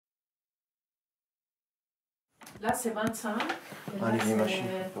Ah, les machines.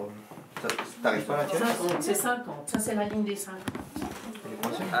 T'arrives pas à la caisse? C'est 50. Ça, c'est la ligne des 50.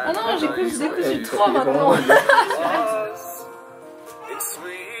 Ah non, j'écoute trop maintenant.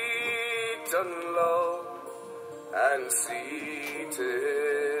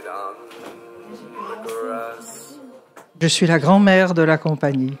 Je suis la grand-mère de la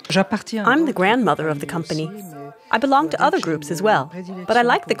compagnie. J'appartiens. I'm the grandmother of the company. I belong to other groups as well, but I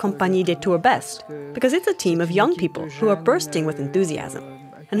like the Compagnie des Tours best because it's a team of young people who are bursting with enthusiasm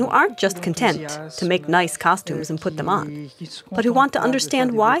and who aren't just content to make nice costumes and put them on, but who want to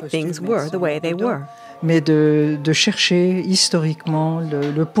understand why things were the way they were. Mais de chercher historiquement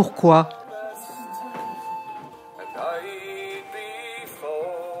le pourquoi.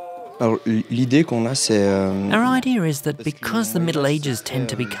 Alors, l'idée qu'on a, c'est... Our idea is that because the Middle Ages tend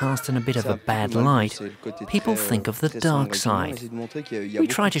to be cast in a bit of a bad light, people think of the dark side. We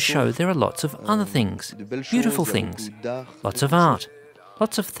try to show there are lots of other things, beautiful things, lots of art,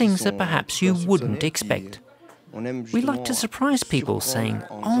 lots of things that perhaps you wouldn't expect. We like to surprise people saying,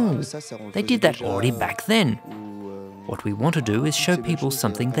 oh, they did that already back then. What we want to do is show people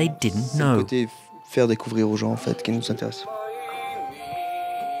something they didn't know. Faire découvrir aux gens, en fait, qui nous intéresse.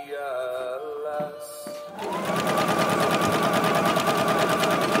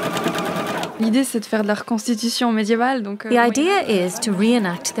 L'idée, c'est de faire de la reconstitution médiévale. The idea is to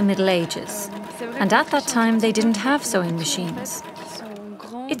reenact the Middle Ages. And at that time, they didn't have sewing machines.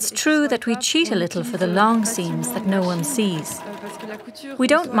 It's true that we cheat a little for the long seams that no one sees. We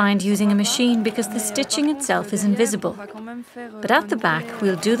don't mind using a machine because the stitching itself is invisible. But at the back,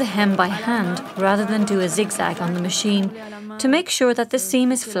 we'll do the hem by hand rather than do a zigzag on the machine to make sure that the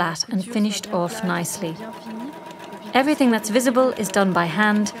seam is flat and finished off nicely. Everything that's visible is done by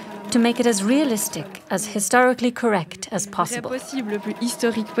hand to make it as realistic, as historically correct as possible. Le plus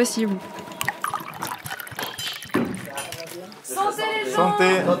historique possible. Santé les gens!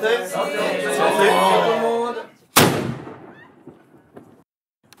 Santé! Santé! Santé!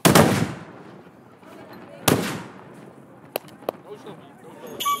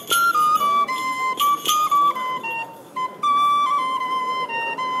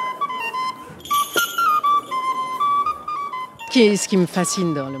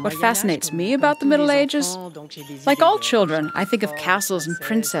 What fascinates me about the Middle Ages? Like all children, I think of castles and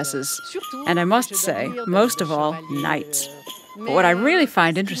princesses, and I must say, most of all, knights. But what I really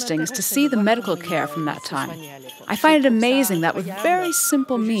find interesting is to see the medical care from that time. I find it amazing that with very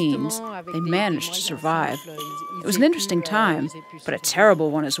simple means, they managed to survive. It was an interesting time, but a terrible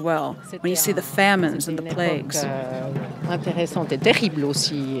one as well, when you see the famines and the plagues. Intéressante et terrible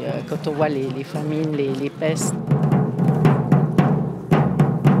aussi, quand on voit les famines, les pestes.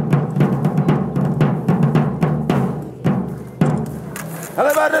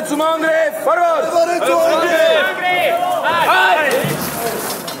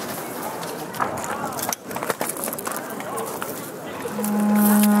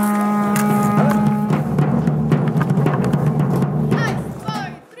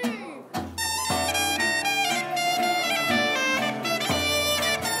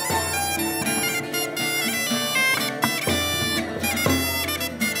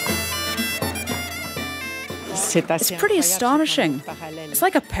 It's pretty astonishing. It's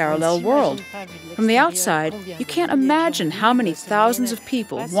like a parallel world. From the outside, you can't imagine how many thousands of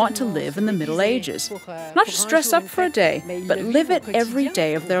people want to live in the Middle Ages. Not just dress up for a day, but live it every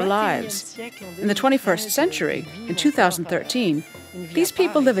day of their lives. In the 21st century, in 2013, these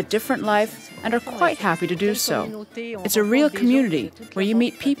people live a different life and are quite happy to do so. It's a real community where you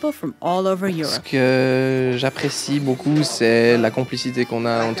meet people from all over Europe. Ce que j'apprécie beaucoup, c'est la complicité qu'on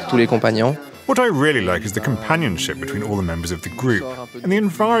a entre tous les compagnons. What I really like is the companionship between all the members of the group, and the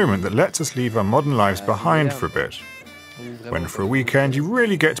environment that lets us leave our modern lives behind for a bit. When for a weekend you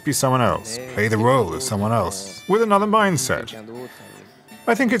really get to be someone else, play the role of someone else, with another mindset.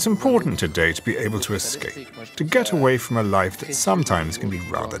 I think it's important today to be able to escape, to get away from a life that sometimes can be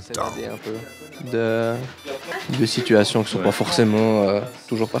rather dull. De situations qui ne sont pas forcément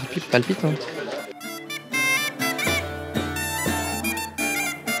toujours palpitantes.